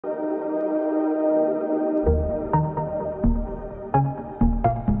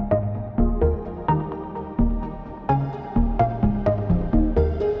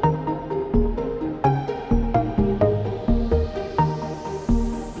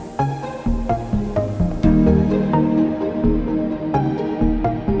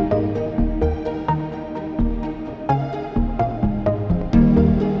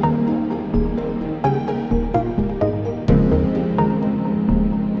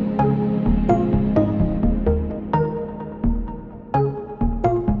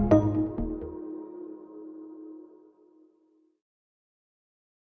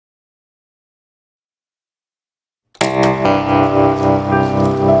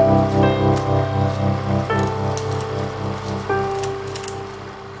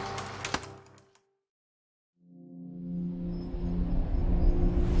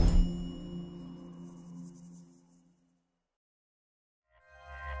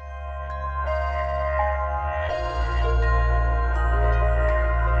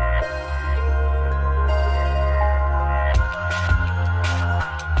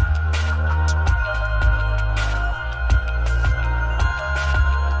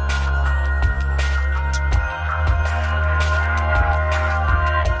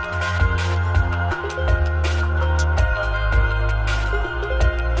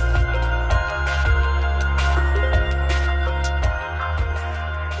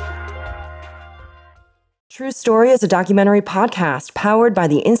True Story is a documentary podcast powered by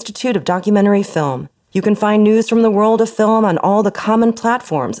the Institute of Documentary Film. You can find news from the world of film on all the common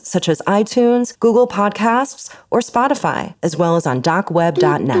platforms such as iTunes, Google Podcasts, or Spotify, as well as on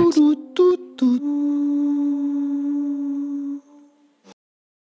docweb.net.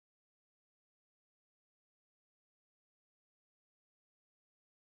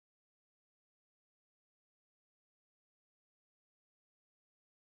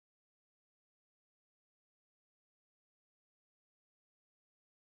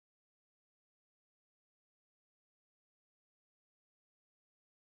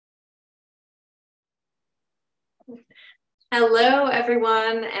 Hello,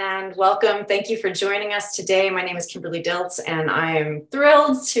 everyone, and welcome. Thank you for joining us today. My name is Kimberly Dilts, and I am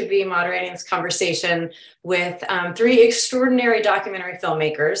thrilled to be moderating this conversation with three extraordinary documentary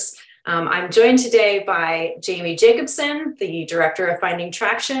filmmakers. I'm joined today by Jaime Jacobsen, the director of Finding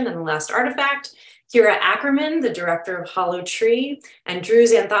Traction and The Last Artifact, Kira Akerman, the director of Hollow Tree, and Drew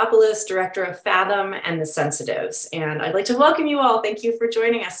Xanthopoulos, director of Fathom and The Sensitives. And I'd like to welcome you all. Thank you for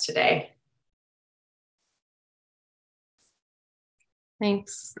joining us today.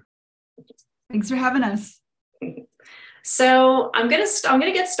 Thanks. Thanks for having us. So I'm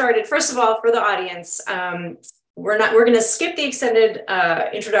gonna get started. First of all, for the audience, we're gonna skip the extended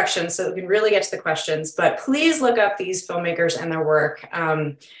introduction so that we can really get to the questions. But please look up these filmmakers and their work.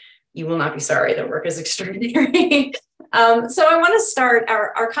 You will not be sorry. Their work is extraordinary. So I want to start.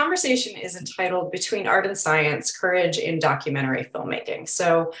 Our conversation is entitled "Between Art and Science: Courage in Documentary Filmmaking."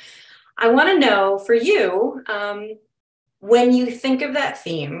 So I want to know for you. When you think of that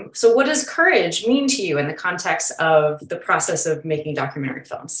theme, so what does courage mean to you in the context of the process of making documentary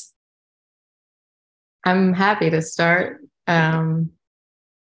films? I'm happy to start. I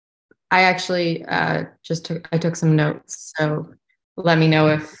actually took some notes, so let me know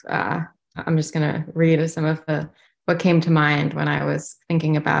if I'm just gonna read some of what came to mind when I was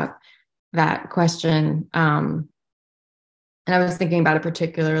thinking about that question. And I was thinking about it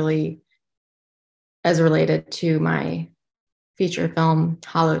particularly as related to my feature film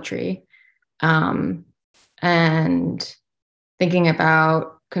Hollow Tree, and thinking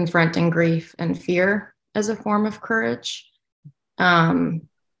about confronting grief and fear as a form of courage. I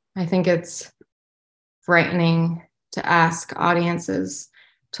think it's frightening to ask audiences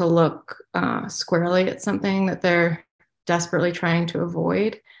to look squarely at something that they're desperately trying to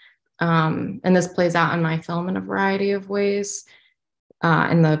avoid. And this plays out in my film in a variety of ways,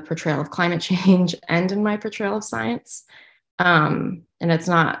 in the portrayal of climate change and in my portrayal of science. And it's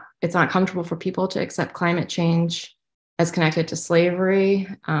not comfortable for people to accept climate change as connected to slavery.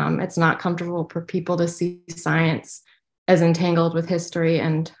 It's not comfortable for people to see science as entangled with history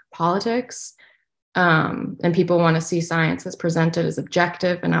and politics. And people want to see science as presented as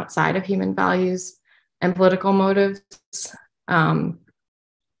objective and outside of human values and political motives. And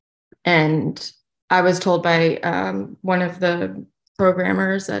I was told by one of the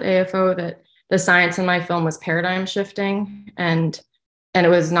programmers at AFO that the science in my film was paradigm shifting, and it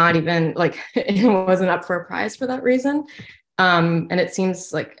was not even like it wasn't up for a prize for that reason. And it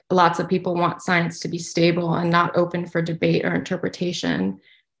seems like lots of people want science to be stable and not open for debate or interpretation,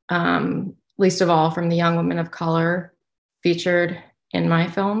 least of all from the young women of color featured in my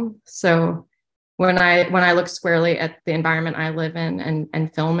film. So when I look squarely at the environment I live in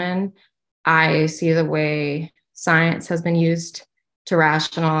and film in, I see the way science has been used to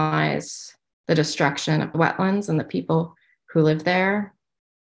rationalize the destruction of wetlands and the people who live there.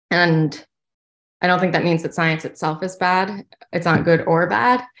 And I don't think that means that science itself is bad. It's not good or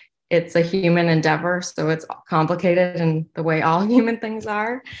bad. It's a human endeavor, so it's complicated in the way all human things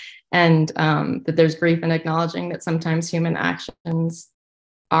are. And that there's grief in acknowledging that sometimes human actions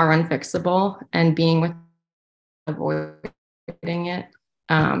are unfixable, and being with avoiding it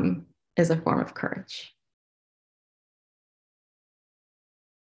is a form of courage.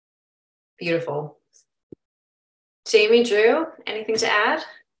 Beautiful. Jaime, Drew, anything to add?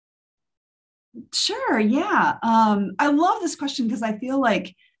 Sure, yeah. I love this question because I feel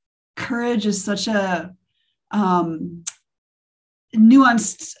like courage is such a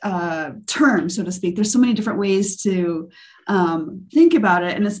nuanced term, so to speak. There's so many different ways to think about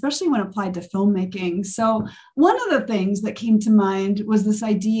it, and especially when applied to filmmaking. So one of the things that came to mind was this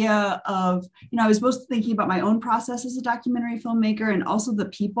idea of, I was both thinking about my own process as a documentary filmmaker and also the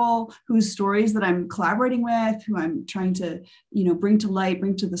people whose stories that I'm collaborating with, who I'm trying to, bring to light,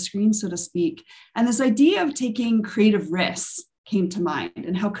 bring to the screen, so to speak. And this idea of taking creative risks came to mind,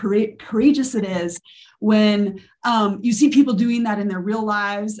 and how courageous it is when you see people doing that in their real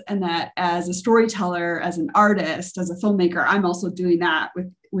lives, and that as a storyteller, as an artist, as a filmmaker, I'm also doing that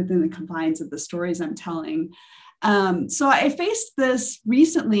within the confines of the stories I'm telling. So I faced this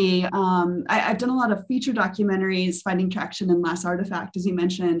recently. I've done a lot of feature documentaries, Finding Traction and Last Artifact, as you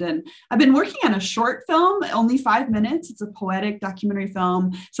mentioned, and I've been working on a short film, only 5 minutes. It's a poetic documentary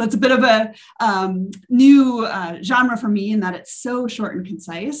film. So it's a bit of a new genre for me in that it's so short and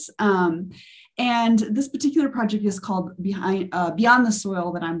concise. And this particular project is called Beyond the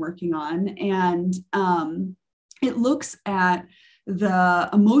Soil that I'm working on. And it looks at the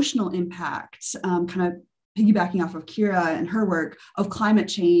emotional impact, kind of piggybacking off of Kira and her work, of climate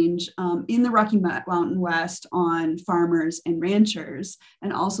change in the Rocky Mountain West on farmers and ranchers,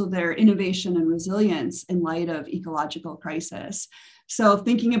 and also their innovation and resilience in light of ecological crisis. So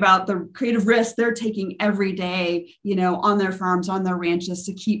thinking about the creative risks they're taking every day, on their farms, on their ranches,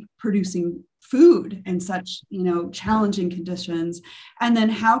 to keep producing food in such, challenging conditions. And then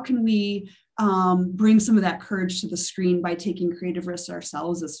how can we bring some of that courage to the screen by taking creative risks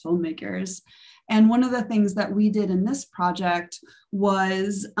ourselves as filmmakers? And one of the things that we did in this project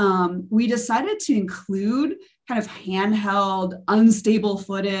was we decided to include kind of handheld, unstable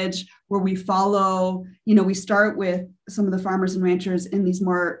footage where we follow, we start with some of the farmers and ranchers in these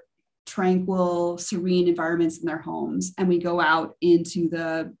more tranquil, serene environments in their homes. And we go out into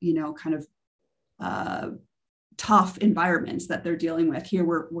the, kind of tough environments that they're dealing with. Here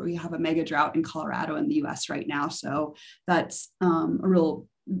we have a mega drought in Colorado in the US right now. So that's a real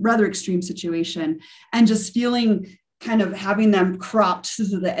rather extreme situation, and just feeling kind of having them cropped to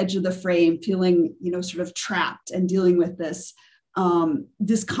the edge of the frame, feeling, sort of trapped and dealing with this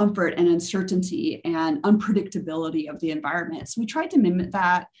discomfort and uncertainty and unpredictability of the environment. So we tried to mimic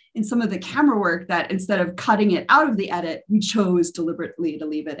that in some of the camera work, that instead of cutting it out of the edit, we chose deliberately to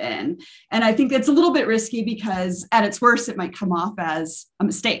leave it in. And I think it's a little bit risky because at its worst, it might come off as a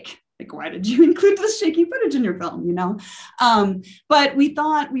mistake. Like, why did you include this shaky footage in your film, But we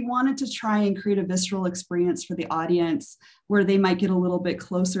thought we wanted to try and create a visceral experience for the audience where they might get a little bit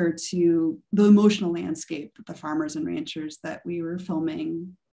closer to the emotional landscape that the farmers and ranchers that we were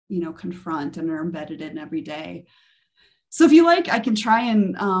filming, confront and are embedded in every day. So if you like, I can try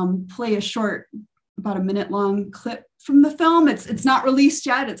and play a short, about a minute long clip from the film. It's not released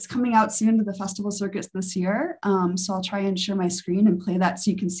yet. It's coming out soon to the festival circuits this year. So I'll try and share my screen and play that so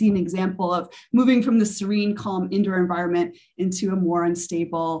you can see an example of moving from the serene, calm indoor environment into a more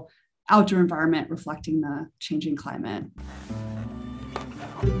unstable outdoor environment reflecting the changing climate.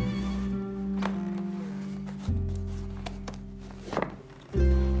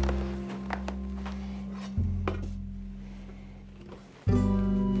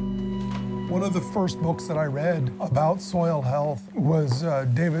 One of the first books that I read about soil health was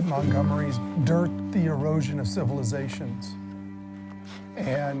David Montgomery's Dirt, the Erosion of Civilizations.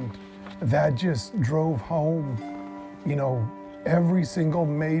 And that just drove home, every single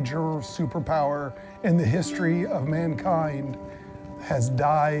major superpower in the history of mankind has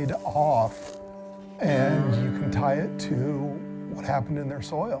died off. And you can tie it to what happened in their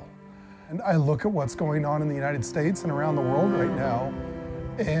soil. And I look at what's going on in the United States and around the world right now,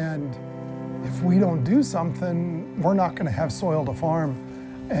 and if we don't do something, we're not going to have soil to farm.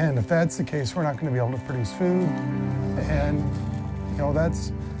 And if that's the case, we're not going to be able to produce food. And,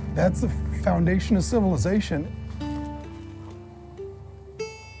 that's the foundation of civilization.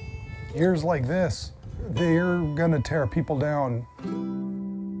 Years like this, they're going to tear people down.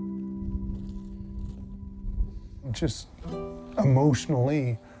 It just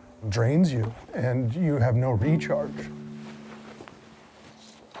emotionally drains you, and you have no recharge.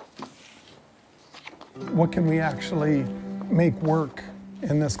 What can we actually make work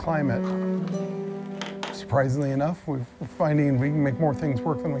in this climate? Surprisingly enough, we're finding we can make more things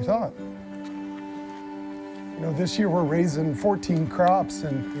work than we thought. This year we're raising 14 crops,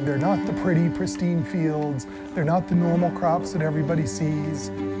 and they're not the pretty, pristine fields. They're not the normal crops that everybody sees.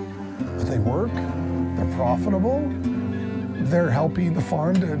 But they work, they're profitable. They're helping the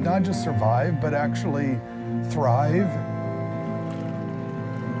farm to not just survive, but actually thrive.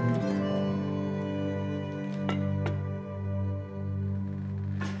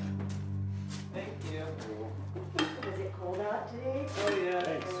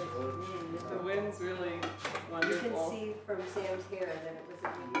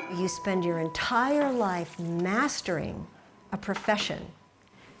 You spend your entire life mastering a profession.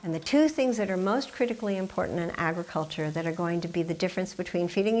 And the two things that are most critically important in agriculture that are going to be the difference between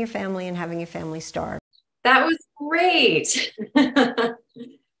feeding your family and having your family starve. That was great.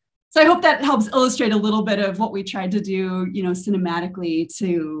 So I hope that helps illustrate a little bit of what we tried to do, cinematically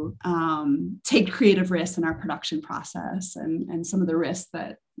to take creative risks in our production process and some of the risks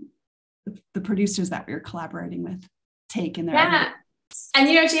that the producers that we were collaborating with take in their Yeah. And,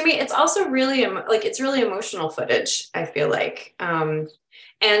 Jaime, it's also really it's really emotional footage, I feel like. And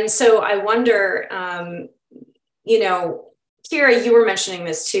so I wonder, Kira, you were mentioning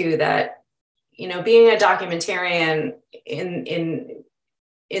this too, that, being a documentarian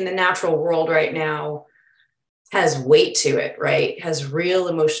in the natural world right now has weight to it, right? Has real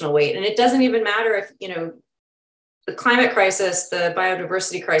emotional weight. And it doesn't even matter if, the climate crisis, the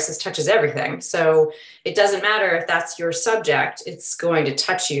biodiversity crisis touches everything. So it doesn't matter if that's your subject, it's going to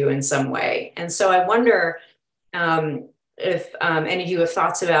touch you in some way. And so I wonder if any of you have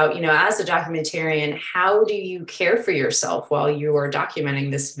thoughts about, as a documentarian, how do you care for yourself while you are documenting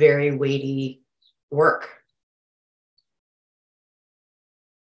this very weighty work?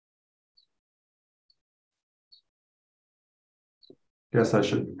 Guess I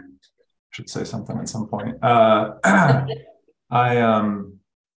should say something at some point. I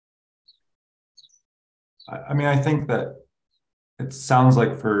think that it sounds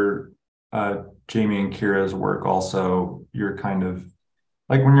like for Jaime and Kira's work also, you're kind of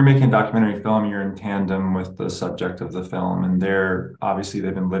like, when you're making a documentary film, you're in tandem with the subject of the film, and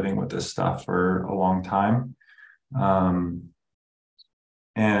they've been living with this stuff for a long time. And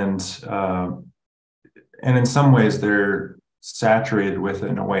in some ways they're saturated with it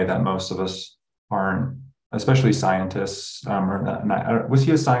in a way that most of us aren't, especially scientists. Was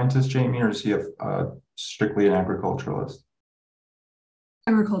he a scientist, Jaime, or is he strictly an agriculturalist?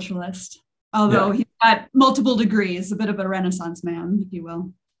 Agriculturalist, although he's got multiple degrees, a bit of a Renaissance man, if you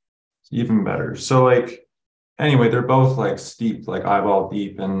will. Even better. So anyway, they're both steeped, eyeball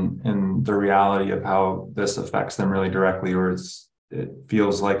deep in the reality of how this affects them really directly, or it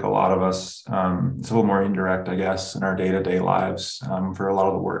feels like a lot of us, it's a little more indirect, I guess, in our day-to-day lives for a lot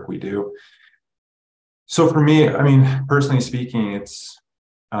of the work we do. So for me, personally speaking, it's,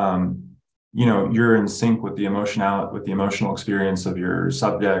 you're in sync with the emotional experience of your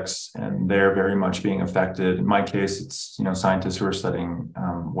subjects, and they're very much being affected. In my case, it's, scientists who are studying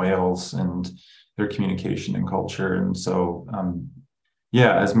whales and their communication and culture. And so,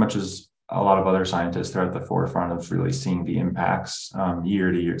 as much as a lot of other scientists, they're at the forefront of really seeing the impacts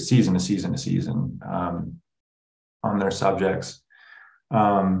year to year, season to season to season on their subjects.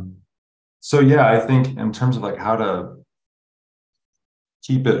 I think in terms of how to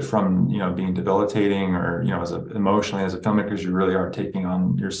keep it from, being debilitating or, emotionally as a filmmaker, you really are taking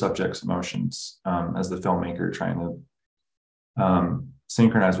on your subject's emotions as the filmmaker, trying to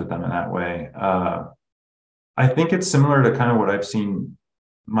synchronize with them in that way. I think it's similar to kind of what I've seen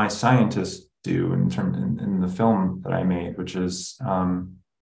my scientists do in the film that I made, which is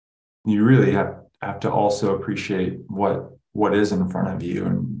you really have to also appreciate what is in front of you,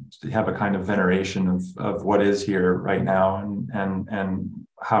 and have a kind of veneration of what is here right now, and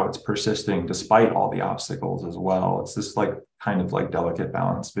how it's persisting despite all the obstacles as well. It's this kind of delicate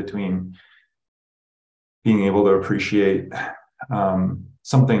balance between being able to appreciate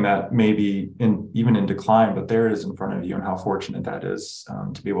something that may be even in decline, but there is in front of you, and how fortunate that is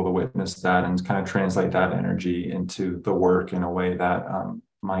to be able to witness that and kind of translate that energy into the work in a way that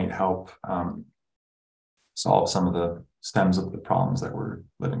might help solve some of the stems of the problems that we're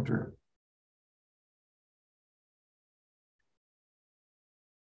living through.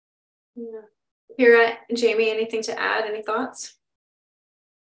 Yeah. Kira, Jaime, anything to add? Any thoughts?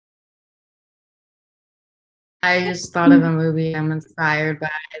 I just thought of a movie I'm inspired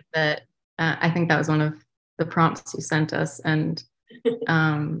by that. I think that was one of the prompts you sent us. And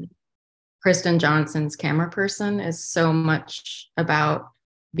Kristen Johnson's Camera Person is so much about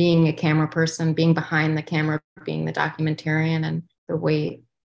being a camera person, being behind the camera, being the documentarian, and the weight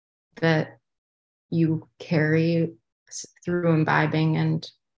that you carry through imbibing and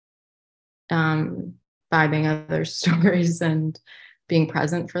imbibing other stories and being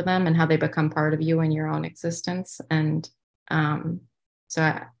present for them, and how they become part of you in your own existence. And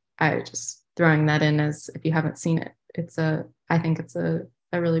so I just throwing that in, as if you haven't seen it, I think it's a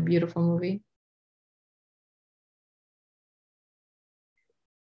really beautiful movie.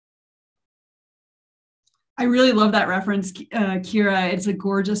 I really love that reference, Kira. It's a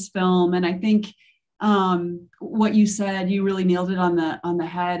gorgeous film, and I think what you said, you really nailed it on the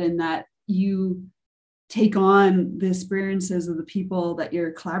head, in that you take on the experiences of the people that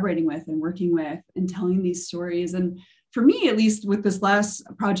you're collaborating with and working with and telling these stories. And for me, at least with this last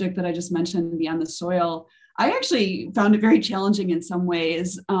project that I just mentioned, Beyond the Soil, I actually found it very challenging in some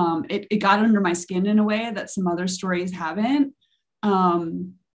ways. It got under my skin in a way that some other stories haven't.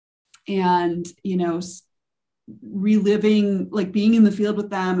 and, reliving, like being in the field with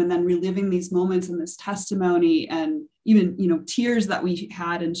them and then reliving these moments and this testimony and even, tears that we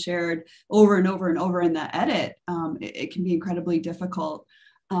had and shared over and over and over in that edit. It can be incredibly difficult.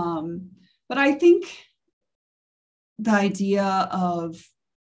 But I think the idea of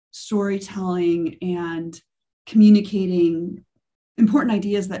storytelling and communicating important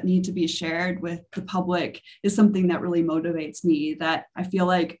ideas that need to be shared with the public is something that really motivates me, that I feel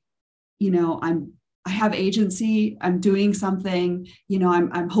like, I have agency, I'm doing something,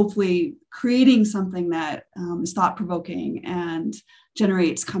 I'm hopefully creating something that is thought-provoking and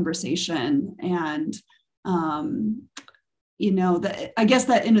generates conversation. And, that I guess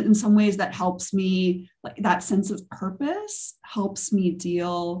that in some ways that helps me, like that sense of purpose helps me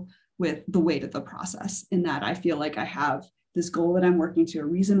deal with the weight of the process, in that I feel like I have this goal that I'm working to, a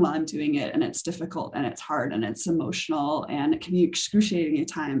reason why I'm doing it, and it's difficult and it's hard and it's emotional and it can be excruciating at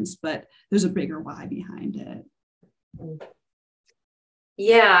times, but there's a bigger why behind it.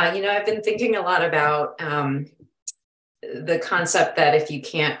 Yeah, I've been thinking a lot about the concept that if you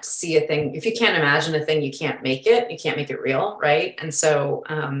can't see a thing, if you can't imagine a thing, you can't make it real, right? And so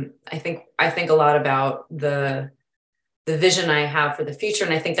I think a lot about the vision I have for the future,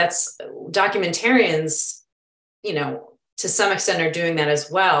 and I think that's documentarians, to some extent are doing that as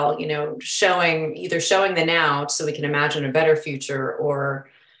well, showing the now so we can imagine a better future, or,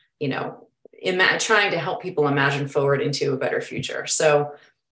 trying to help people imagine forward into a better future. So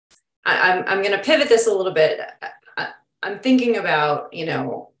I'm going to pivot this a little bit. I'm thinking about,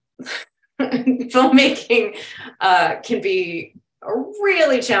 filmmaking can be a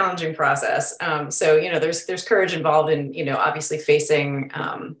really challenging process. So, there's courage involved in, obviously facing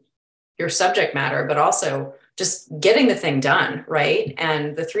your subject matter, but also just getting the thing done, right?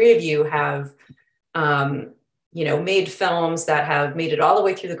 And the three of you have, made films that have made it all the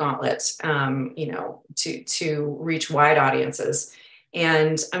way through the gauntlet, to reach wide audiences.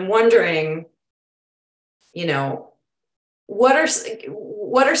 And I'm wondering, what are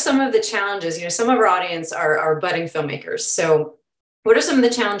some of the challenges? Some of our audience are budding filmmakers. So what are some of the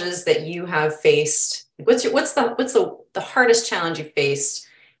challenges that you have faced? What's the hardest challenge you faced?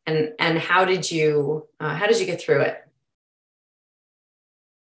 And how did you get through it?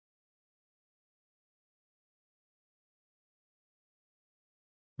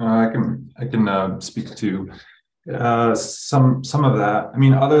 I can speak to some of that. I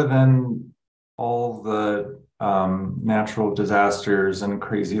mean, other than all the natural disasters and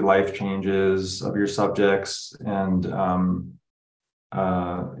crazy life changes of your subjects, and a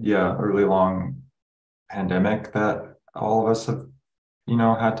really long pandemic that all of us have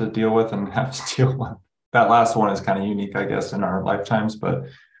had to deal with and have to deal with. That last one is kind of unique, I guess, in our lifetimes. But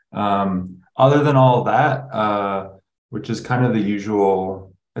other than all of that, which is kind of the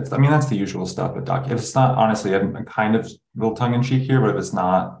usual, that's the usual stuff with doc. If it's not, honestly, I'm kind of a little tongue in cheek here, but if it's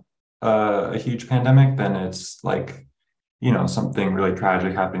not a huge pandemic, then it's like, something really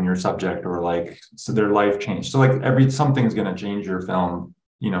tragic happened in your subject, or so their life changed. So something's going to change your film,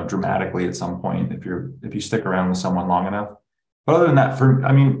 dramatically at some point if you stick around with someone long enough. But other than that,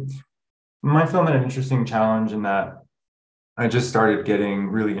 my film had an interesting challenge in that I just started getting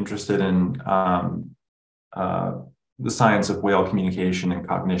really interested in the science of whale communication and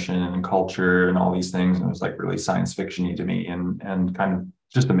cognition and culture and all these things. And it was really science fiction-y to me and kind of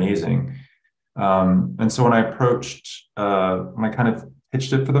just amazing. And so when I kind of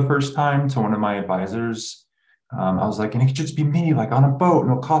pitched it for the first time to one of my advisors, I was like, and it could just be me, on a boat,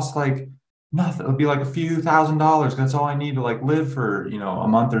 and it'll cost nothing. It'll be a few $1,000s. That's all I need to live for, a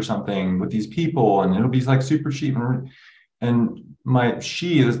month or something with these people. And it'll be super cheap. And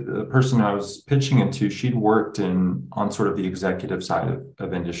she is the person I was pitching it to. She'd worked on sort of the executive side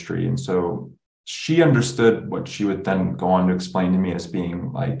of industry. And so she understood what she would then go on to explain to me as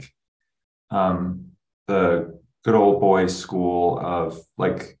being the good old boys school of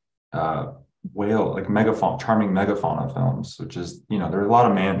whale, charming megafauna films, which is, there are a lot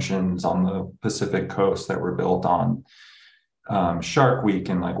of mansions on the Pacific coast that were built on Shark Week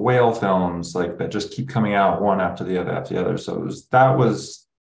and whale films that just keep coming out one after the other. So that was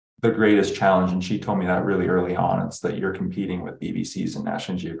the greatest challenge. And she told me that really early on. It's that you're competing with BBC's and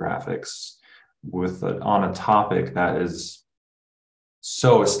National Geographics on a topic that is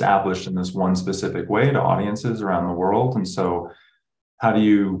so established in this one specific way to audiences around the world. And so how do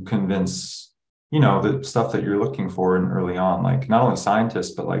you convince the stuff that you're looking for in early on, not only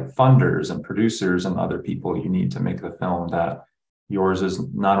scientists, but funders and producers and other people you need to make the film, that yours is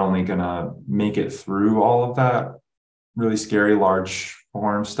not only going to make it through all of that really scary, large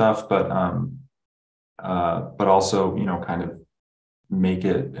form stuff, but also, kind of make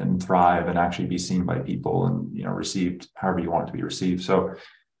it and thrive and actually be seen by people and, you know, received however you want it to be received. So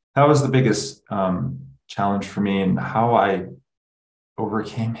that was the biggest challenge for me, and how I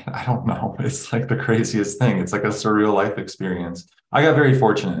overcame it, I don't know. It's like the craziest thing. It's like a surreal life experience. I got very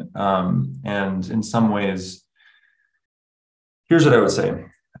fortunate. And in some ways, here's what I would say.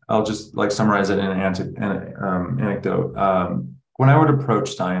 I'll just like summarize it in an anecdote. When I would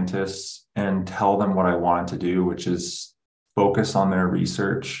approach scientists and tell them what I wanted to do, which is focus on their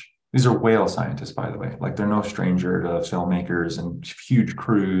research. These are whale scientists, by the way. Like, they're no stranger to filmmakers and huge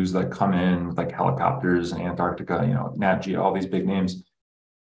crews that come in with like helicopters in Antarctica, you know, Nat Geo, all these big names.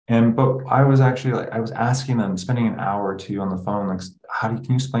 But I was actually like, I was asking them, spending an hour or two on the phone, like, can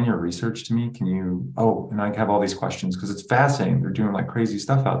you explain your research to me? And I have all these questions because it's fascinating. They're doing like crazy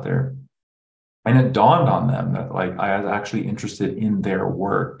stuff out there. And it dawned on them that like I was actually interested in their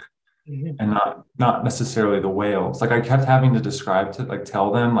work and not necessarily the whales. Like, I kept having to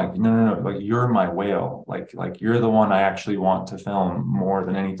tell them like, no, like, you're my whale. Like you're the one I actually want to film more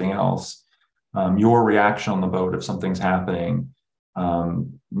than anything else. Your reaction on the boat if something's happening,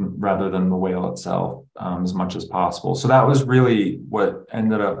 rather than the whale itself, as much as possible. So that was really what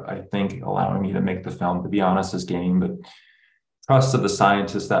ended up, I think, allowing me to make the film, to be honest, is gaining the trust of the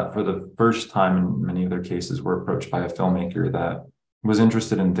scientists that for the first time in many of their cases were approached by a filmmaker that was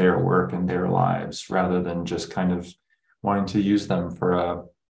interested in their work and their lives, rather than just kind of wanting to use them for a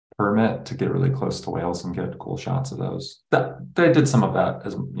permit to get really close to whales and get cool shots of those. That I did some of that,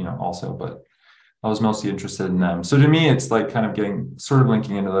 as you know, also, but I was mostly interested in them. So to me, it's like kind of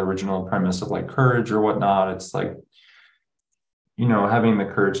linking into the original premise of like courage or whatnot. It's like, you know, having the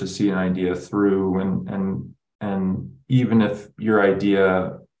courage to see an idea through, and even if you're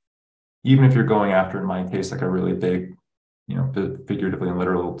going after, in my case, like a really big, you know, figuratively and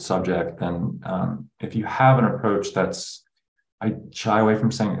literal subject, then if you have an approach I shy away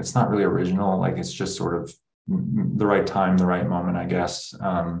from saying it's not really original, like it's just sort of the right time, the right moment, I guess,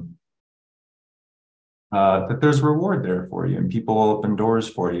 that there's reward there for you and people will open doors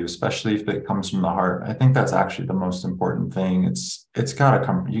for you, especially if it comes from the heart. I think that's actually the most important thing. It's got to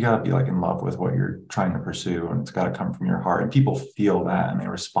come, you got to be like in love with what you're trying to pursue, and it's got to come from your heart, and people feel that and they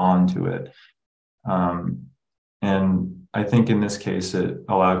respond to it. And I think in this case, it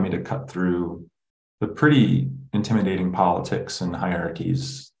allowed me to cut through the pretty intimidating politics and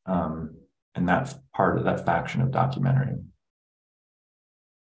hierarchies in that part of that faction of documentary.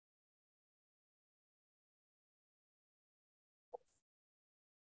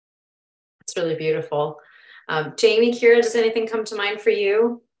 It's really beautiful. Jaime, Kira, does anything come to mind for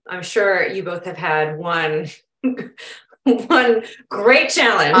you? I'm sure you both have had one great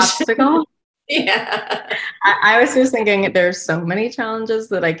challenge. Obstacle? Yeah. I was just thinking there's so many challenges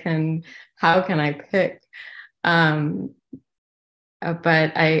that how can I pick? But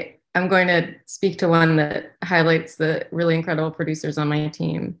I'm going to speak to one that highlights the really incredible producers on my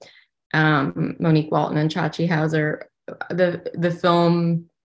team, Monique Walton and Chachi Hauser. The film,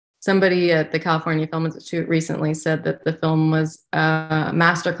 somebody at the California Film Institute recently said that the film was a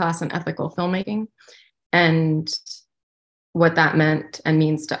masterclass in ethical filmmaking. And what that meant and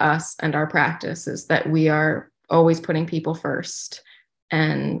means to us and our practice is that we are always putting people first,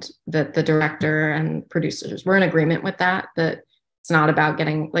 and that the director and producers were in agreement with that it's not about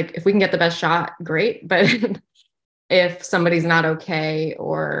getting, like, if we can get the best shot, great. But if somebody's not okay,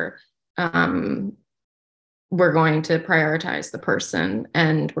 or we're going to prioritize the person,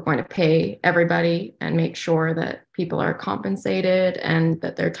 and we're going to pay everybody and make sure that people are compensated and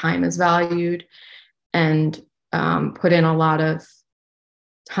that their time is valued, and put in a lot of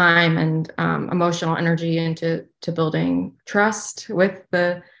time and emotional energy into building trust with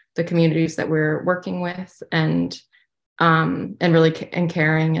the communities that we're working with, and really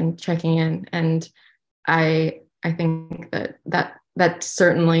caring and checking in. And I think that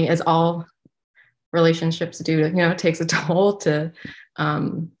certainly, as all relationships do, you know, it takes a toll to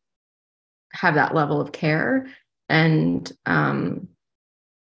have that level of care. And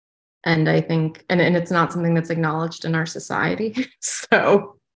I think, and it's not something that's acknowledged in our society.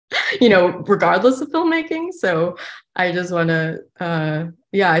 So, you know, regardless of filmmaking. So I just want to, I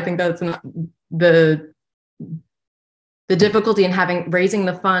think that's not the difficulty in raising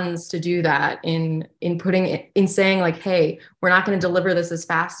the funds to do that, in saying like, hey, we're not going to deliver this as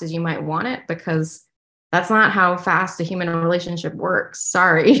fast as you might want it, because that's not how fast a human relationship works.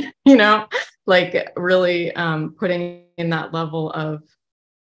 Sorry, you know, like really putting in that level of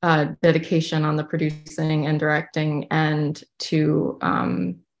dedication on the producing and directing, and to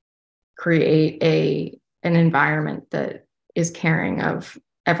create an environment that is caring of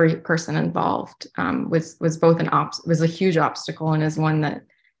every person involved was both was a huge obstacle, and is one that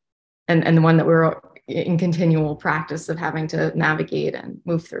and the one that we're in continual practice of having to navigate and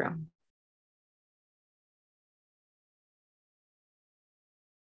move through.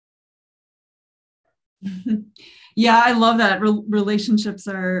 Yeah, I love that. Relationships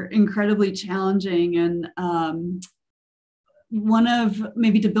are incredibly challenging. And one of,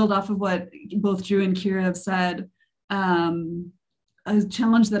 maybe to build off of what both Drew and Kira have said, a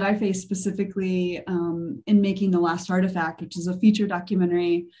challenge that I faced specifically in making The Last Artifact, which is a feature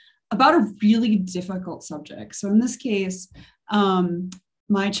documentary about a really difficult subject. So in this case,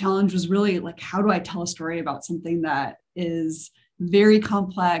 my challenge was really like, how do I tell a story about something that is very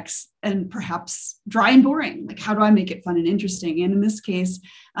complex and perhaps dry and boring? Like, how do I make it fun and interesting? And in this case,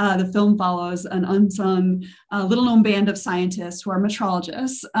 the film follows an unsung, little known band of scientists who are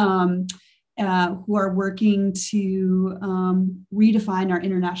metrologists, who are working to redefine our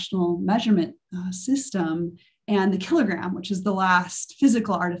international measurement system and the kilogram, which is the last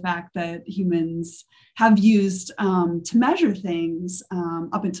physical artifact that humans have used to measure things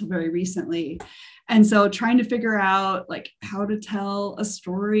up until very recently. And so trying to figure out like how to tell a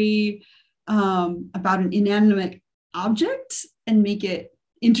story about an inanimate object and make it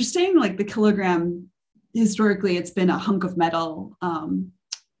interesting. Like the kilogram, historically, it's been a hunk of metal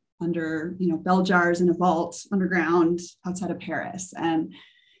under, bell jars in a vault underground outside of Paris. And,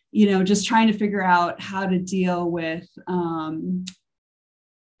 just trying to figure out how to deal with,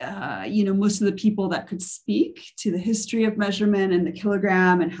 most of the people that could speak to the history of measurement and the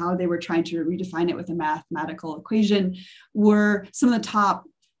kilogram and how they were trying to redefine it with a mathematical equation were some of the top,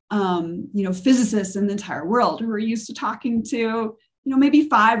 physicists in the entire world who were used to talking to, maybe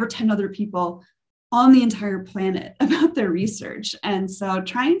 5 or 10 other people on the entire planet about their research. And so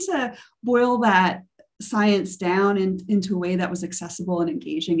trying to boil that science down into a way that was accessible and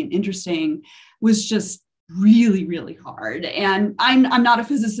engaging and interesting was just really, really hard. And I'm not a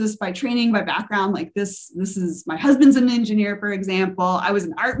physicist by training, by background. Like this is, my husband's an engineer, for example. I was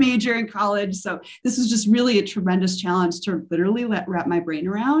an art major in college. So this was just really a tremendous challenge to literally wrap my brain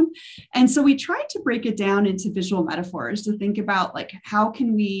around. And so we tried to break it down into visual metaphors to think about like, how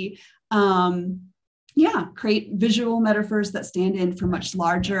can we, create visual metaphors that stand in for much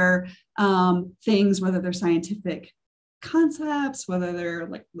larger things, whether they're scientific concepts, whether they're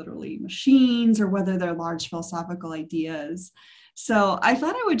like literally machines, or whether they're large philosophical ideas. So I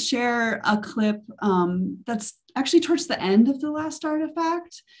thought I would share a clip that's actually towards the end of The Last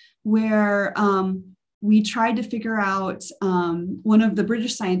Artifact, where we tried to figure out, one of the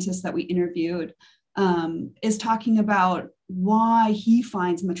British scientists that we interviewed is talking about why he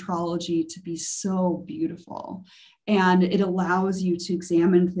finds metrology to be so beautiful. And it allows you to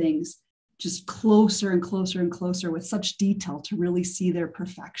examine things just closer and closer and closer with such detail to really see their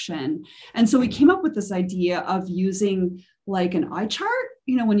perfection. And so we came up with this idea of using like an eye chart,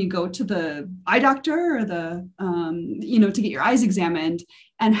 when you go to the eye doctor or the, to get your eyes examined,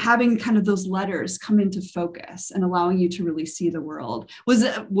 and having kind of those letters come into focus and allowing you to really see the world was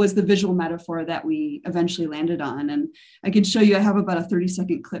the visual metaphor that we eventually landed on. And I can show you, I have about a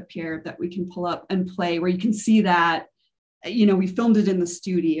 30-second clip here that we can pull up and play where you can see that, we filmed it in the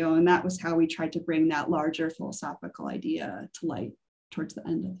studio, and that was how we tried to bring that larger philosophical idea to light towards the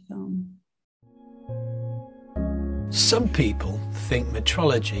end of the film. Some people think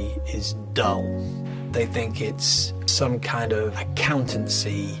metrology is dull. They think it's some kind of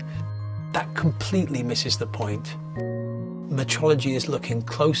accountancy. That completely misses the point. Metrology is looking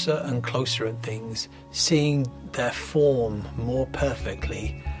closer and closer at things, seeing their form more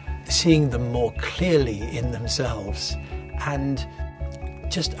perfectly, seeing them more clearly in themselves, and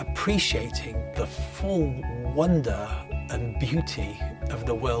just appreciating the full wonder and beauty of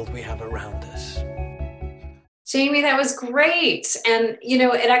the world we have around us. Jamie, that was great. And,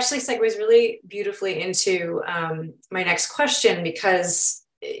 it actually segues really beautifully into my next question, because,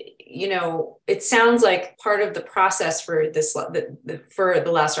 it sounds like part of the process for this, for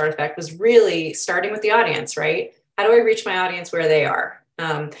The Last Artifact was really starting with the audience, right? How do I reach my audience where they are?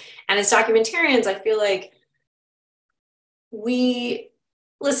 And as documentarians, I feel like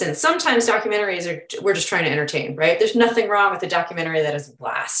sometimes documentaries we're just trying to entertain, right? There's nothing wrong with a documentary that is a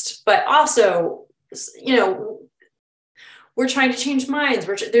blast, but also, we're trying to change minds.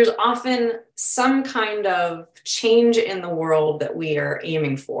 There's often some kind of change in the world that we are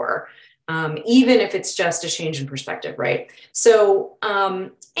aiming for, even if it's just a change in perspective, right? So,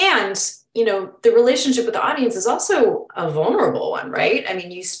 the relationship with the audience is also a vulnerable one, right? I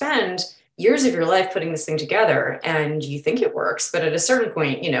mean, you spend years of your life putting this thing together and you think it works, but at a certain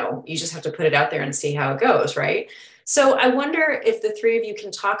point, you just have to put it out there and see how it goes, right? So I wonder if the three of you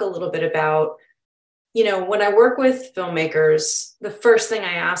can talk a little bit about, you know, when I work with filmmakers, the first thing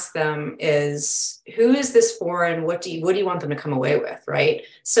I ask them is, who is this for and what do you want them to come away with, right?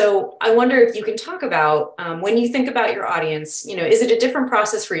 So I wonder if you can talk about, when you think about your audience, you know, is it a different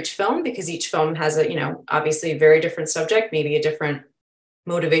process for each film? Because each film has a, you know, obviously a very different subject, maybe a different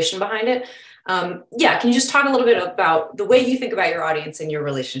motivation behind it. Yeah, can you just talk a little bit about the way you think about your audience and your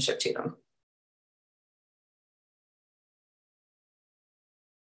relationship to them?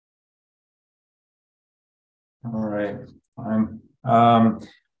 All right, fine.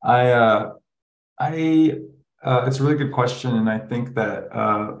 It's a really good question, and I think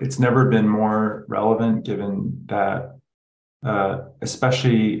that it's never been more relevant, given that,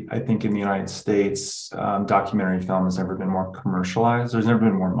 especially I think in the United States, documentary film has never been more commercialized. There's never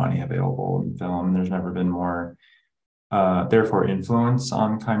been more money available in film. There's never been more, therefore, influence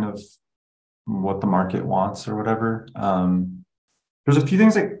on kind of what the market wants or whatever. There's a few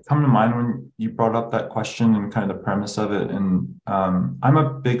things that come to mind when you brought up that question and kind of the premise of it. And I'm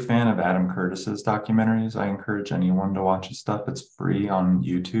a big fan of Adam Curtis's documentaries. I encourage anyone to watch his stuff. It's free on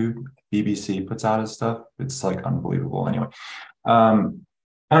YouTube. BBC puts out his stuff. It's like unbelievable. Anyway, I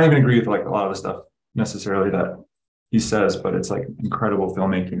don't even agree with like a lot of the stuff necessarily that he says, but it's like incredible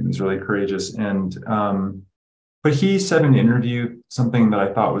filmmaking. He's really courageous. And but he said in an interview something that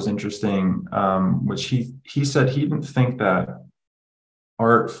I thought was interesting, which he said he didn't think that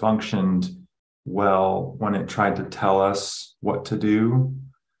art functioned well when it tried to tell us what to do,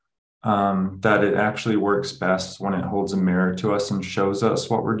 that it actually works best when it holds a mirror to us and shows us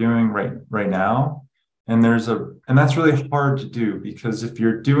what we're doing right now. And that's really hard to do, because if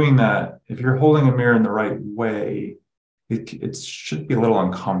you're doing that, if you're holding a mirror in the right way, it should be a little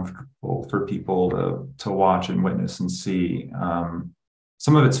uncomfortable for people to watch and witness and see.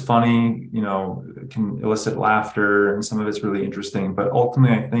 Some of it's funny, you know, it can elicit laughter, and some of it's really interesting, but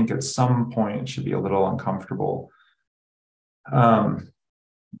ultimately I think at some point it should be a little uncomfortable. And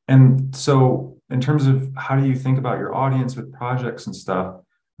so in terms of how do you think about your audience with projects and stuff,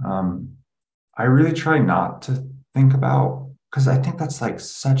 I really try not to think about, because I think that's like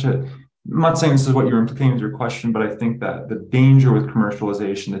I'm not saying this is what you're implicating with your question, but I think that the danger with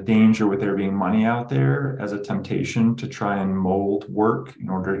commercialization, the danger with there being money out there as a temptation to try and mold work in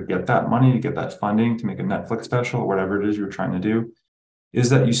order to get that money, to get that funding, to make a Netflix special, or whatever it is you're trying to do, is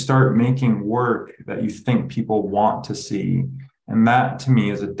that you start making work that you think people want to see. And that to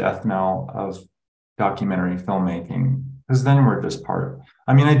me is a death knell of documentary filmmaking, because then we're just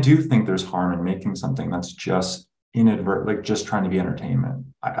I mean, I do think there's harm in making something that's just like just trying to be entertainment.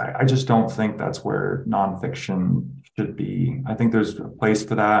 I just don't think that's where nonfiction should be. I think there's a place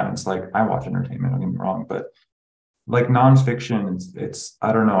for that. And it's like, I watch entertainment, don't get me wrong, but like nonfiction, it's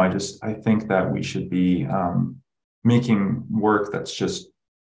I don't know. I think that we should be making work that's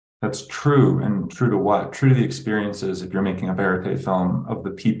true. And true to what? True to the experiences. If you're making a verite film, of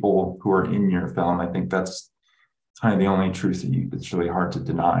the people who are in your film, I think that's kind of the only truth it's really hard to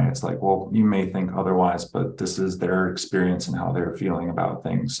deny. It's like, well, you may think otherwise, but this is their experience and how they're feeling about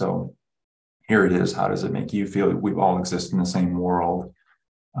things. So here it is. How does it make you feel? We all exist in the same world.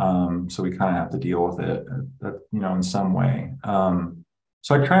 So we kind of have to deal with it, you know, in some way.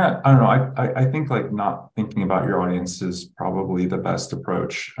 So I don't know. I think like not thinking about your audience is probably the best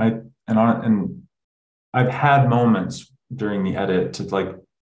approach. And I've had moments during the edit to like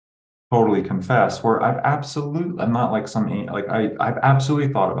totally confess where I'm not like I've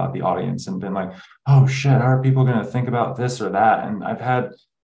absolutely thought about the audience and been like, oh shit, how are people going to think about this or that? And I've had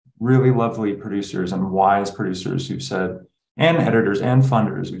really lovely producers and wise producers who've said, and editors and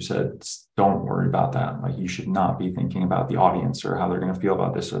funders who've said, don't worry about that. Like, you should not be thinking about the audience or how they're going to feel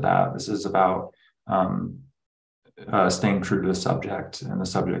about this or that. This is about staying true to the subject and the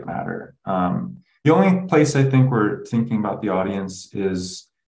subject matter. The only place I think we're thinking about the audience is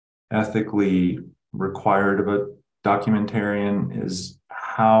ethically required of a documentarian is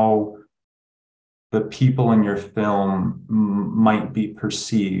how the people in your film might be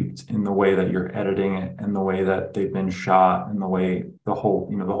perceived in the way that you're editing it and the way that they've been shot and the way the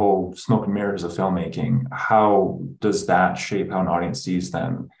whole smoke and mirrors of filmmaking. How does that shape how an audience sees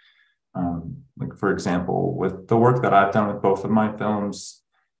them? Like, for example, with the work that I've done with both of my films,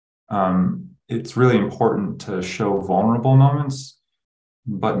 it's really important to show vulnerable moments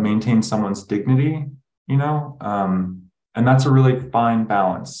but maintain someone's dignity, you know? And that's a really fine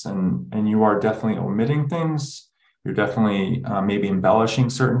balance. And you are definitely omitting things. You're definitely maybe embellishing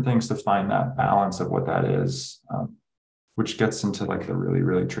certain things to find that balance of what that is, which gets into like the really,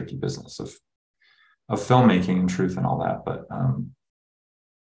 really tricky business of filmmaking and truth and all that. But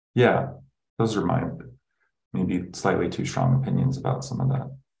yeah, those are my maybe slightly too strong opinions about some of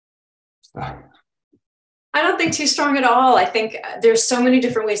that stuff. I don't think too strong at all. I think there's so many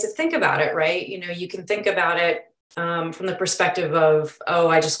different ways to think about it, right? You know, you can think about it from the perspective of, oh,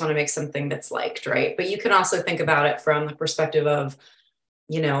 I just want to make something that's liked, right? But you can also think about it from the perspective of,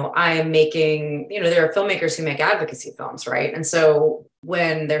 you know, I am making, you know, there are filmmakers who make advocacy films, right? And so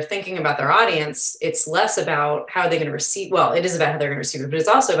when they're thinking about their audience, it's less about how they're going to receive, well, it is about how they're going to receive it, but it's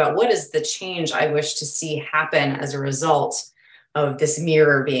also about what is the change I wish to see happen as a result of this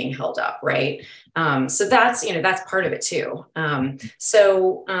mirror being held up, right? So that's, you know, that's part of it too.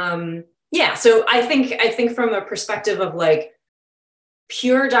 Yeah, so I think from a perspective of like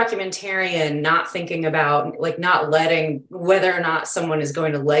pure documentarian, not thinking about like not letting whether or not someone is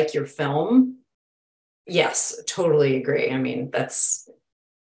going to like your film. Yes, totally agree. I mean, that's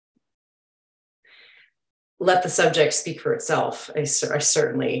let the subject speak for itself. I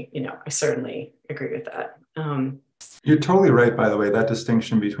certainly agree with that. You're totally right, by the way, that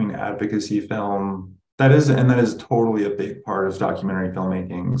distinction between advocacy film, that is totally a big part of documentary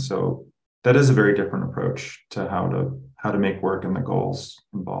filmmaking. So that is a very different approach to how to make work and the goals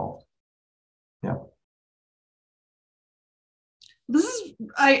involved. Yeah.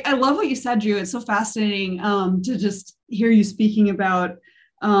 I love what you said, Drew. It's so fascinating to just hear you speaking about,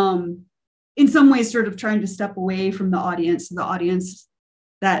 in some ways, sort of trying to step away from the audience,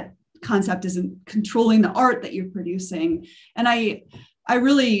 that concept isn't controlling the art that you're producing. And I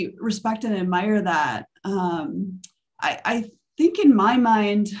really respect and admire that. I think in my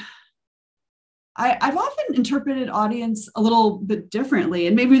mind, I've often interpreted audience a little bit differently,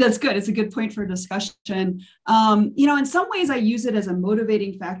 and maybe that's good. It's a good point for discussion. You know, in some ways I use it as a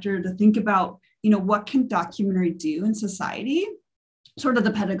motivating factor to think about, you know, what can documentary do in society, sort of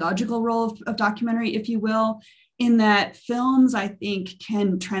the pedagogical role of documentary, if you will, in that films, I think,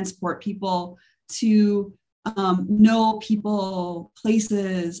 can transport people to know people,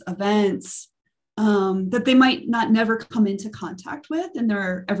 places, events, that they might not never come into contact with in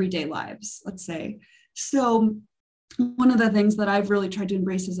their everyday lives, let's say. So one of the things that I've really tried to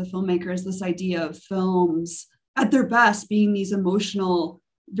embrace as a filmmaker is this idea of films at their best being these emotional,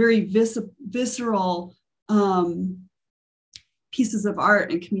 very visceral pieces of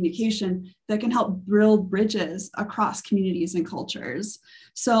art and communication that can help build bridges across communities and cultures.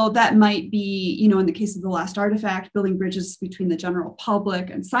 So that might be, you know, in the case of The Last Artifact, building bridges between the general public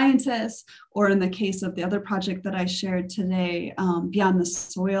and scientists, or in the case of the other project that I shared today, Beyond the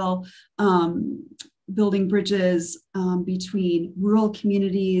Soil, building bridges between rural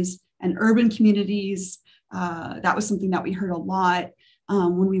communities and urban communities. That was something that we heard a lot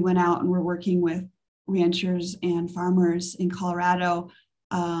when we went out and were working with ranchers and farmers in Colorado.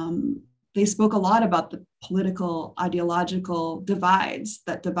 They spoke a lot about the political, ideological divides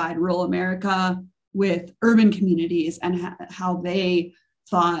that divide rural America with urban communities, and how they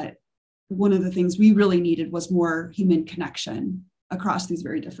thought one of the things we really needed was more human connection across these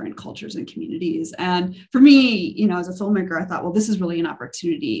very different cultures and communities. And for me, you know, as a filmmaker, I thought, well, this is really an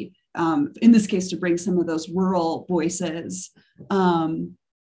opportunity, in this case, to bring some of those rural voices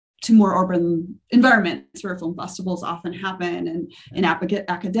to more urban environments where film festivals often happen, and in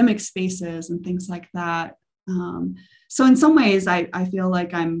academic spaces and things like that. So in some ways, I feel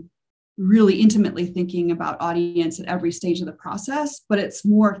like I'm really intimately thinking about audience at every stage of the process, but it's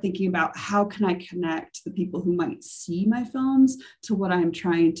more thinking about how can I connect the people who might see my films to what I'm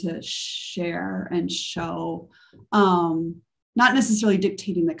trying to share and show, not necessarily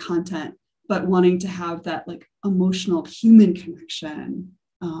dictating the content, but wanting to have that like emotional human connection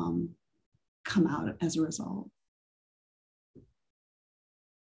come out as a result.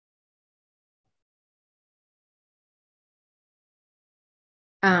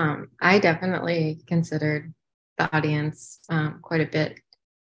 I definitely considered the audience quite a bit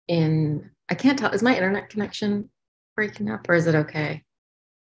I can't tell, is my internet connection breaking up, or is it okay?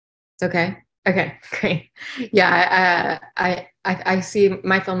 It's okay? Okay, great. Yeah, I see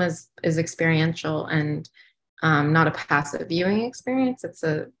my film is experiential and not a passive viewing experience. It's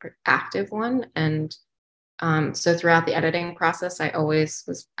an active one. And so throughout the editing process, I always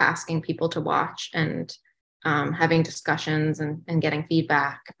was asking people to watch and having discussions and getting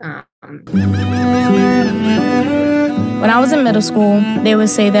feedback. When I was in middle school, they would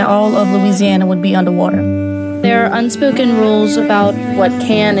say that all of Louisiana would be underwater. There are unspoken rules about what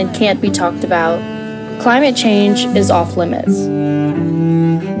can and can't be talked about. Climate change is off limits.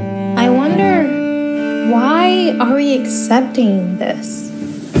 I wonder, why are we accepting this?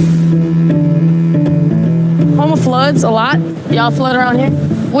 Home of floods, a lot. Y'all flood around here?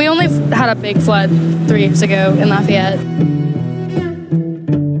 We only had a big flood 3 years ago in Lafayette.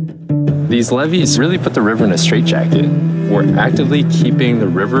 These levees really put the river in a straitjacket. We're actively keeping the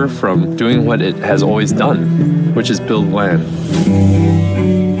river from doing what it has always done, which is build land.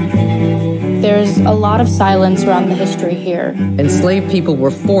 There's a lot of silence around the history here. Enslaved people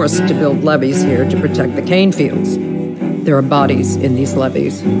were forced to build levees here to protect the cane fields. There are bodies in these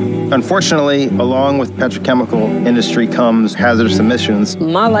levees. Unfortunately, along with petrochemical industry comes hazardous emissions.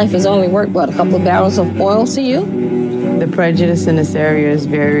 My life is only worth, what, a couple of barrels of oil to you? The prejudice in this area is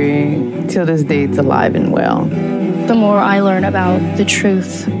very, till this day, it's alive and well. The more I learn about the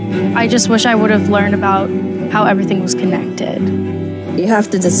truth, I just wish I would have learned about how everything was connected. You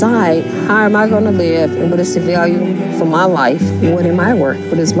have to decide, how am I going to live and what is the value for my life? What am I worth?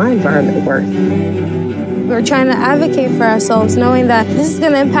 What is my environment worth? We're trying to advocate for ourselves, knowing that this is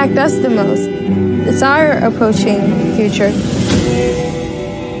going to impact us the most. It's our approaching future.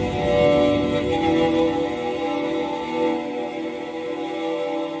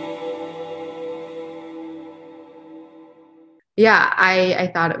 Yeah, I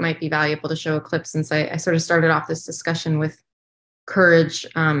thought it might be valuable to show a clip, since I sort of started off this discussion with courage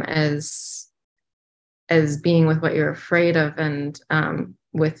as being with what you're afraid of, and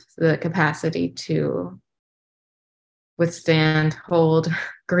with the capacity to withstand, hold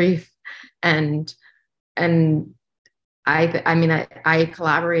grief, and I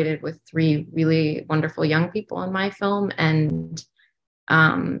collaborated with 3 really wonderful young people in my film, and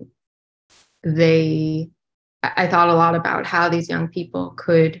I thought a lot about how these young people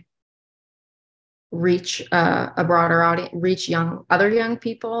could reach a broader audience, reach other young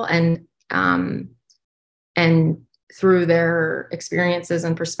people, and through their experiences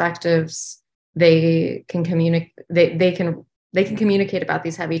and perspectives, they can communicate. They can communicate about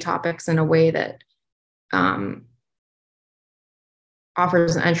these heavy topics in a way that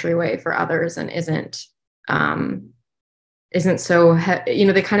offers an entryway for others and isn't so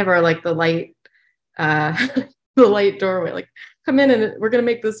they kind of are like the light. The light doorway, like, come in and we're going to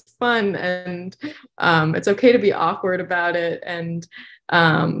make this fun, and it's okay to be awkward about it, and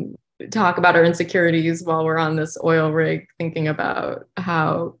talk about our insecurities while we're on this oil rig thinking about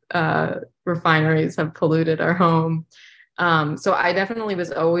how refineries have polluted our home. So I definitely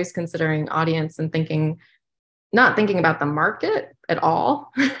was always considering audience and not thinking about the market at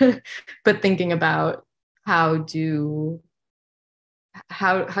all, but thinking about how do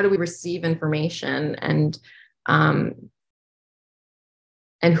we receive information, and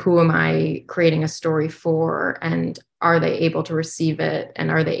who am I creating a story for, and are they able to receive it, and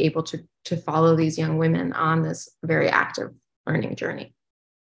are they able to follow these young women on this very active learning journey?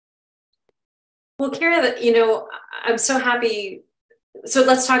 Well, Kira, I'm so happy. So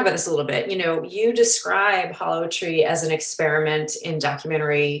let's talk about this a little bit. You describe Hollow Tree as an experiment in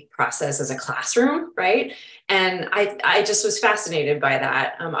documentary process as a classroom, right? And I just was fascinated by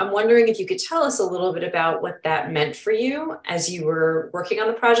that. I'm wondering if you could tell us a little bit about what that meant for you as you were working on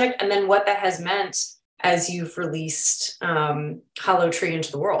the project, and then what that has meant as you've released Hollow Tree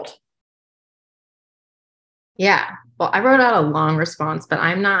into the world. Yeah, well, I wrote out a long response, but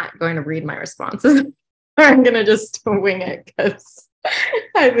I'm not going to read my responses. I'm going to just wing it, because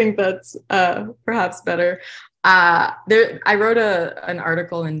I think that's perhaps better. I wrote an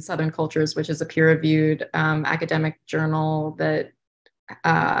article in Southern Cultures, which is a peer-reviewed academic journal that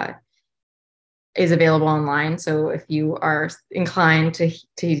is available online. So if you are inclined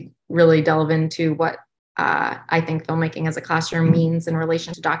to really delve into what I think filmmaking as a classroom means in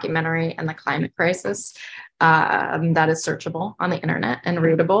relation to documentary and the climate crisis, that is searchable on the internet and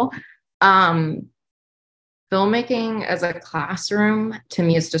readable. Filmmaking as a classroom, to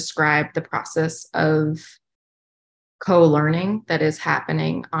me, is described the process of co-learning that is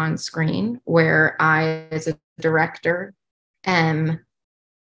happening on screen, where I, as a director, am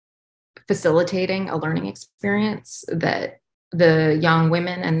facilitating a learning experience that the young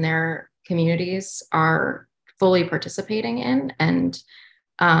women and their communities are fully participating in, and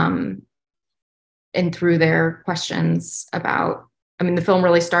through their questions about, the film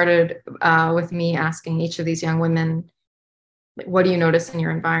really started with me asking each of these young women, what do you notice in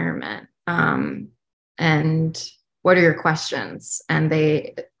your environment? And what are your questions? And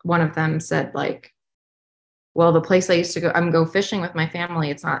one of them said, like, well, the place I used to go fishing with my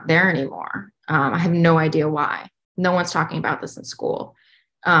family, it's not there anymore. I have no idea why. No one's talking about this in school.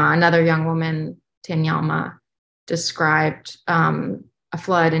 Another young woman, Tanyalma, described a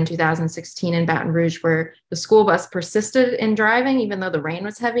flood in 2016 in Baton Rouge, where the school bus persisted in driving even though the rain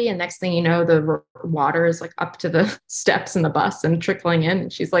was heavy, and next thing you know, the water is like up to the steps in the bus and trickling in,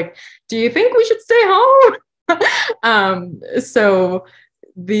 and she's like, do you think we should stay home? So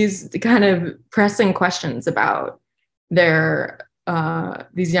these kind of pressing questions about their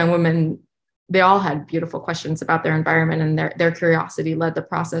these young women, they all had beautiful questions about their environment, and their curiosity led the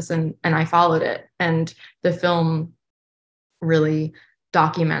process, and I followed it. And the film really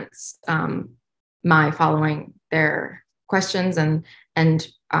documents my following their questions, and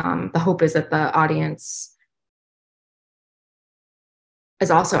the hope is that the audience is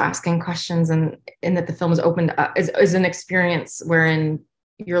also asking questions, and that the film is opened up, is an experience wherein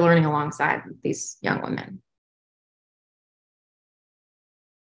you're learning alongside these young women.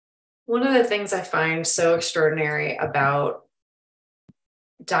 One of the things I find so extraordinary about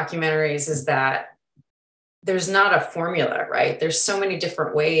documentaries is that there's not a formula, right? There's so many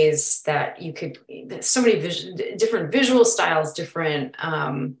different ways that you could, so many different visual styles, different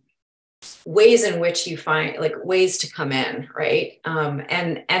ways in which you find, like, ways to come in, right?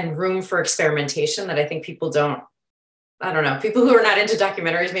 And room for experimentation that I think people don't, I don't know, people who are not into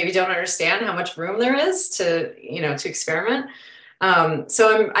documentaries maybe don't understand how much room there is to, to experiment.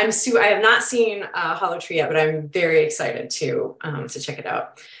 So I have not seen Hollow Tree yet, but I'm very excited to check it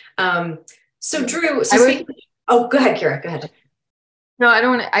out. So Drew, oh, go ahead, Kira, go ahead. No, I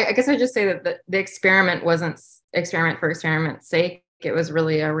don't want to, I guess I just say that the experiment wasn't experiment for experiment's sake. It was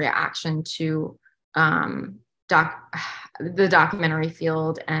really a reaction to the documentary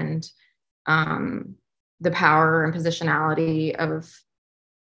field and the power and positionality of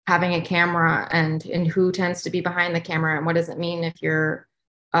having a camera, and who tends to be behind the camera, and what does it mean if you're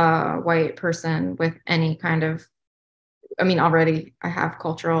a white person with any kind of, I mean, already I have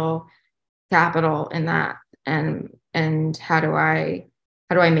cultural capital in that, and how do I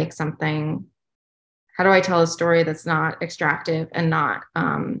make something, how do I tell a story that's not extractive and not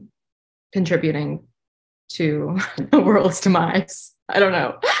contributing to the world's demise? I don't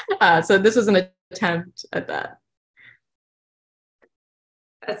know. So this was an attempt at that.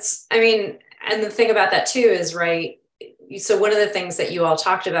 I mean, and the thing about that too is, right, so one of the things that you all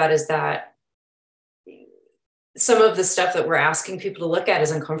talked about is that some of the stuff that we're asking people to look at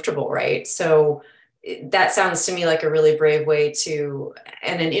is uncomfortable, right? So that sounds to me like a really brave way to,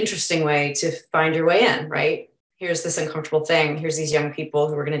 and an interesting way to find your way in, right? Here's this uncomfortable thing. Here's these young people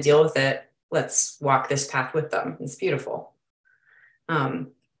who are going to deal with it. Let's walk this path with them. It's beautiful.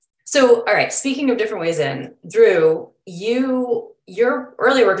 So, all right, speaking of different ways in, Drew, your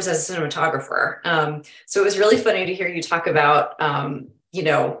early work was as a cinematographer. So it was really funny to hear you talk about,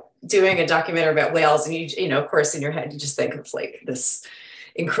 doing a documentary about whales, and you of course, in your head, you just think of like this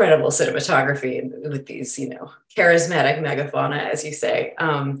incredible cinematography with these, charismatic megafauna, as you say.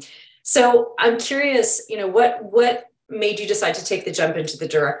 So I'm curious, what made you decide to take the jump into the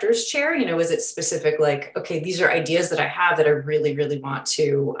director's chair? Was it specific, like, okay, these are ideas that I have that I really, really want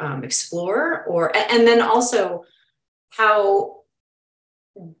to explore, and then also how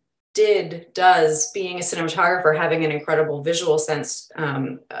does being a cinematographer, having an incredible visual sense,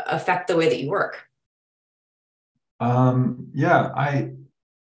 affect the way that you work? Yeah,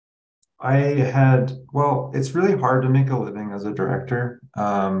 well, it's really hard to make a living as a director.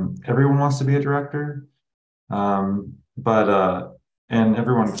 Everyone wants to be a director. And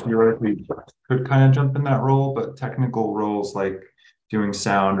everyone theoretically could kind of jump in that role, but technical roles like doing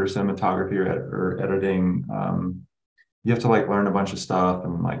sound or cinematography or editing, you have to like learn a bunch of stuff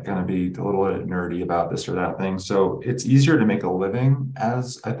and like kind of be a little bit nerdy about this or that thing. So it's easier to make a living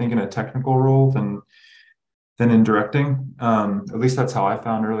as, I think, in a technical role than in directing. At least that's how I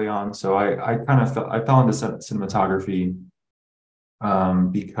found early on. So I fell into cinematography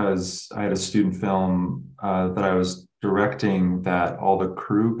because I had a student film that I was directing that all the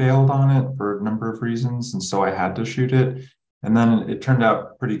crew bailed on it for a number of reasons. And so I had to shoot it. And then it turned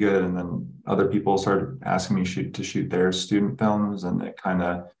out pretty good. And then other people started asking me to shoot their student films. And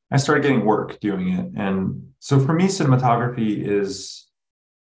I started getting work doing it. And so for me, cinematography is,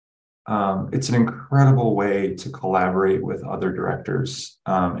 it's an incredible way to collaborate with other directors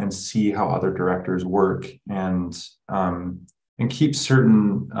and see how other directors work and keep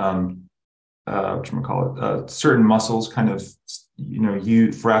certain certain muscles kind of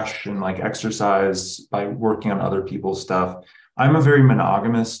you fresh and like exercise by working on other people's stuff. I'm a very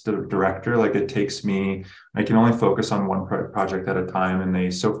monogamous director. Like it takes me, I can only focus on one project at a time, and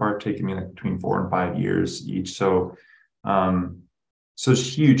they so far have taken me like between 4 and 5 years each. So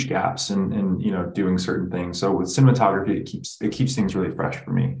there's huge gaps in doing certain things. So with cinematography, it keeps things really fresh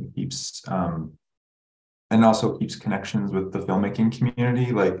for me. It keeps and also keeps connections with the filmmaking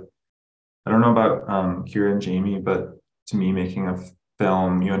community. Like, I don't know about Kira and Jamie, but to me, making a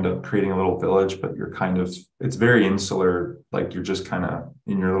film, you end up creating a little village, but it's very insular. Like you're just kind of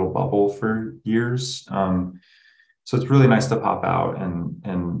in your little bubble for years. So it's really nice to pop out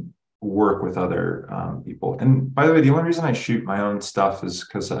and work with other people. And by the way, the only reason I shoot my own stuff is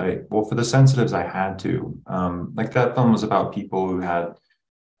because for the sensitives, I had to. Like that film was about people who had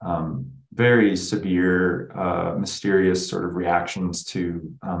very severe, mysterious sort of reactions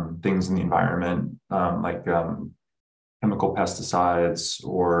to things in the environment, like chemical pesticides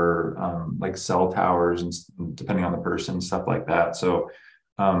or like cell towers, and depending on the person, stuff like that. So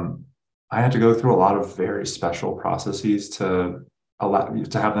I had to go through a lot of very special processes to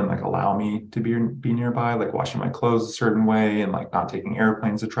have them like allow me to be nearby, like washing my clothes a certain way and like not taking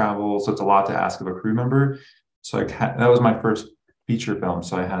airplanes to travel. So it's a lot to ask of a crew member. So that was my first feature film.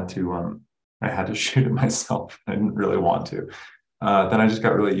 So I had to shoot it myself. I didn't really want to. Then I just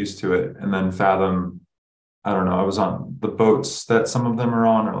got really used to it. And then Fathom, I don't know, I was on the boats that some of them are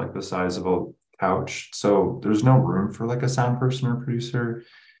on are like the size of a couch. So there's no room for like a sound person or producer.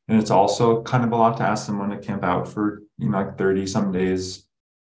 And it's also kind of a lot to ask someone to camp out for, like 30 some days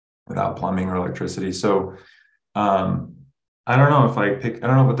without plumbing or electricity. So I don't know I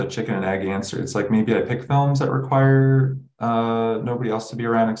don't know what the chicken and egg answer. It's like maybe I pick films that require nobody else to be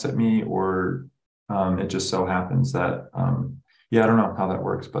around except me, or it just so happens that, I don't know how that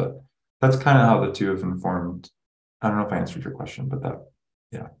works, but that's kind of how the two have informed. I don't know if I answered your question, but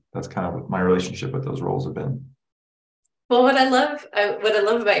that's kind of what my relationship with those roles have been. Well, what I love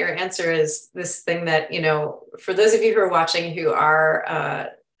about your answer is this thing that, for those of you who are watching who are,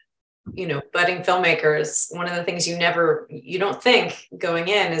 budding filmmakers, one of the things you don't think going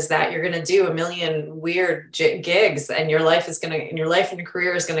in is that you're going to do a million weird gigs, and your life and your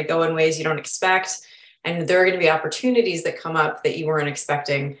career is going to go in ways you don't expect. And there are going to be opportunities that come up that you weren't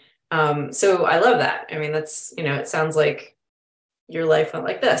expecting. So I love that. I mean, that's, it sounds like your life went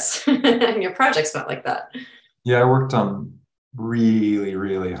like this and your projects went like that. Yeah, I worked on really,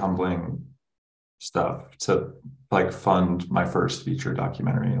 really humbling stuff to like fund my first feature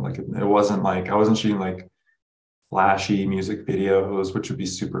documentary. Like it wasn't like I wasn't shooting like flashy music videos, which would be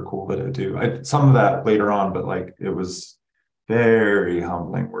super cool that I do. Some of that later on, but like it was very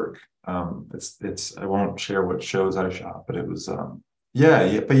humbling work. It's I won't share what shows I shot, but it was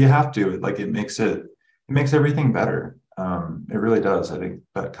but you have to. It makes everything better. It really does. I think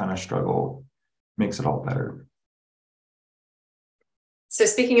that kind of struggle makes it all better. So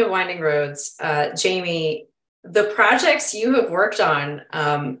speaking of winding roads, Jaime, the projects you have worked on,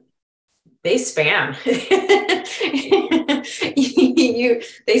 they span.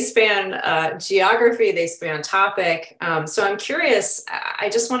 They span geography, they span topic. So I'm curious. I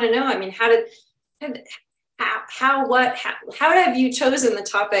just want to know. I mean, how have you chosen the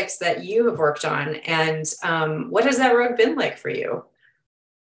topics that you have worked on, and what has that road been like for you?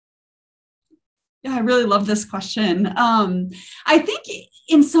 Yeah, I really love this question. I think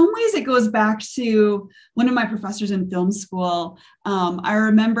in some ways it goes back to one of my professors in film school. I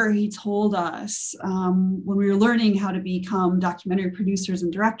remember he told us when we were learning how to become documentary producers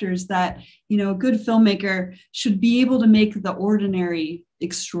and directors that, a good filmmaker should be able to make the ordinary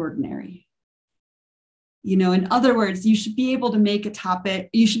extraordinary. In other words, you should be able to make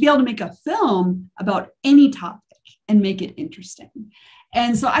a film about any topic and make it interesting.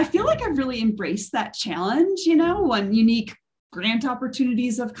 And so I feel like I've really embraced that challenge, when unique grant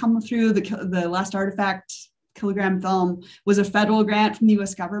opportunities have come through. The Last Artifact kilogram film was a federal grant from the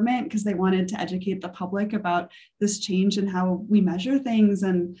US government because they wanted to educate the public about this change in how we measure things.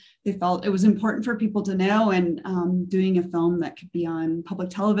 And they felt it was important for people to know. And doing a film that could be on public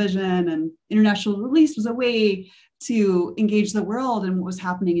television and international release was a way to engage the world and what was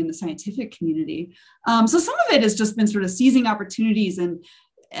happening in the scientific community. So some of it has just been sort of seizing opportunities and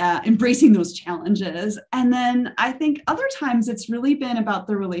embracing those challenges. And then I think other times it's really been about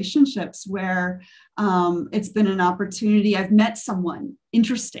the relationships where it's been an opportunity. I've met someone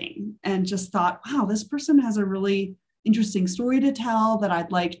interesting and just thought, wow, this person has a really interesting story to tell that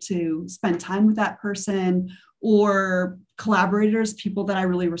I'd like to spend time with that person, or collaborators, people that I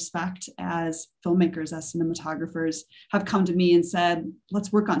really respect as filmmakers, as cinematographers, have come to me and said,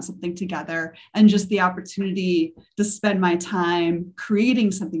 let's work on something together. And just the opportunity to spend my time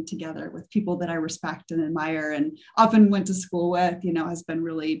creating something together with people that I respect and admire and often went to school with, has been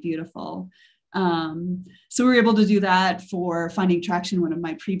really beautiful. So we were able to do that for Finding Traction, one of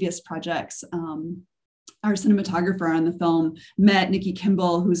my previous projects. Our cinematographer on the film met Nikki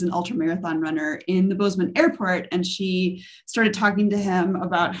Kimball, who's an ultramarathon runner, in the Bozeman airport. And she started talking to him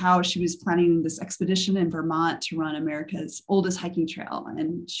about how she was planning this expedition in Vermont to run America's oldest hiking trail.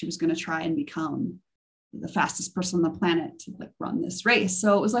 And she was going to try and become the fastest person on the planet to run this race.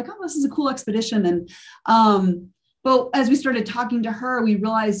 So it was like, oh, this is a cool expedition. And but as we started talking to her, we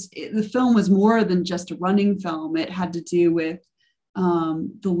realized the film was more than just a running film. It had to do with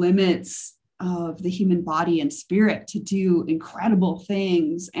the limits of the human body and spirit to do incredible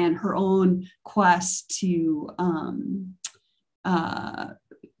things, and her own quest to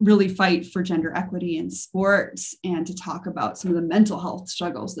really fight for gender equity in sports, and to talk about some of the mental health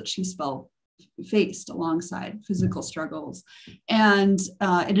struggles that she's faced alongside physical struggles. And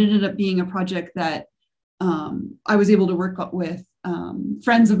it ended up being a project that I was able to work with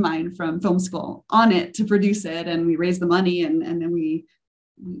friends of mine from film school on it to produce it, and we raised the money, and then we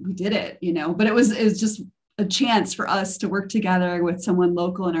did it, you know. But it was just a chance for us to work together with someone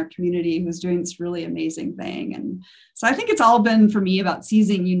local in our community who's doing this really amazing thing. And so I think it's all been for me about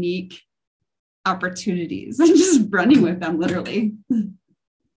seizing unique opportunities and just running with them, literally.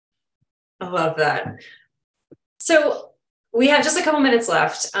 I love that. So we have just a couple minutes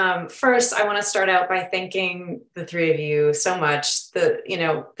left. First, I want to start out by thanking the three of you so much.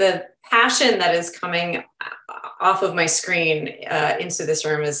 The passion that is coming off of my screen into this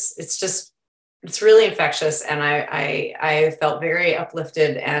room it's really infectious, and I felt very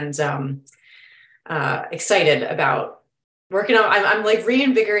uplifted and excited about working on. I'm like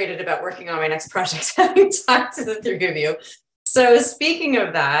reinvigorated about working on my next project, having talked to the three of you. So speaking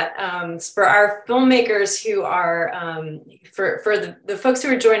of that, for our filmmakers who are, for the folks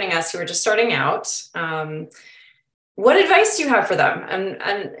who are joining us, who are just starting out, what advice do you have for them?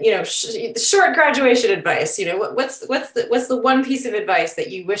 And you know, short graduation advice. You know, what's the one piece of advice that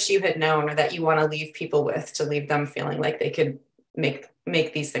you wish you had known, or that you want to leave people with, to leave them feeling like they could make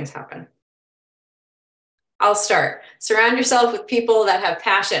these things happen? I'll start. Surround yourself with people that have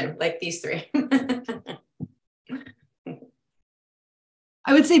passion, like these three.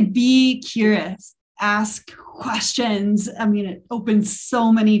 I would say be curious, ask questions. I mean, it opens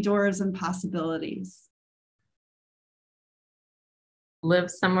so many doors and possibilities. Live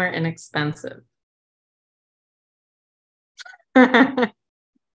somewhere inexpensive. It's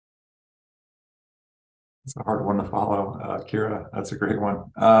a hard one to follow, Kira. That's a great one.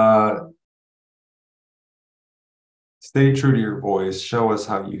 Stay true to your voice. Show us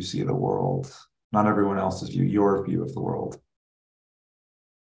how you see the world, not everyone else's view, your view of the world.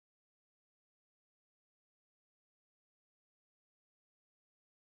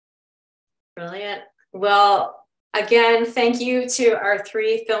 Brilliant. Well, again, thank you to our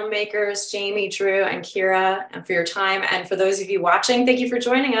three filmmakers, Jaime, Drew, and Kira, and for your time. And for those of you watching, thank you for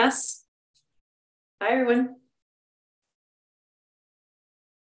joining us. Bye, everyone.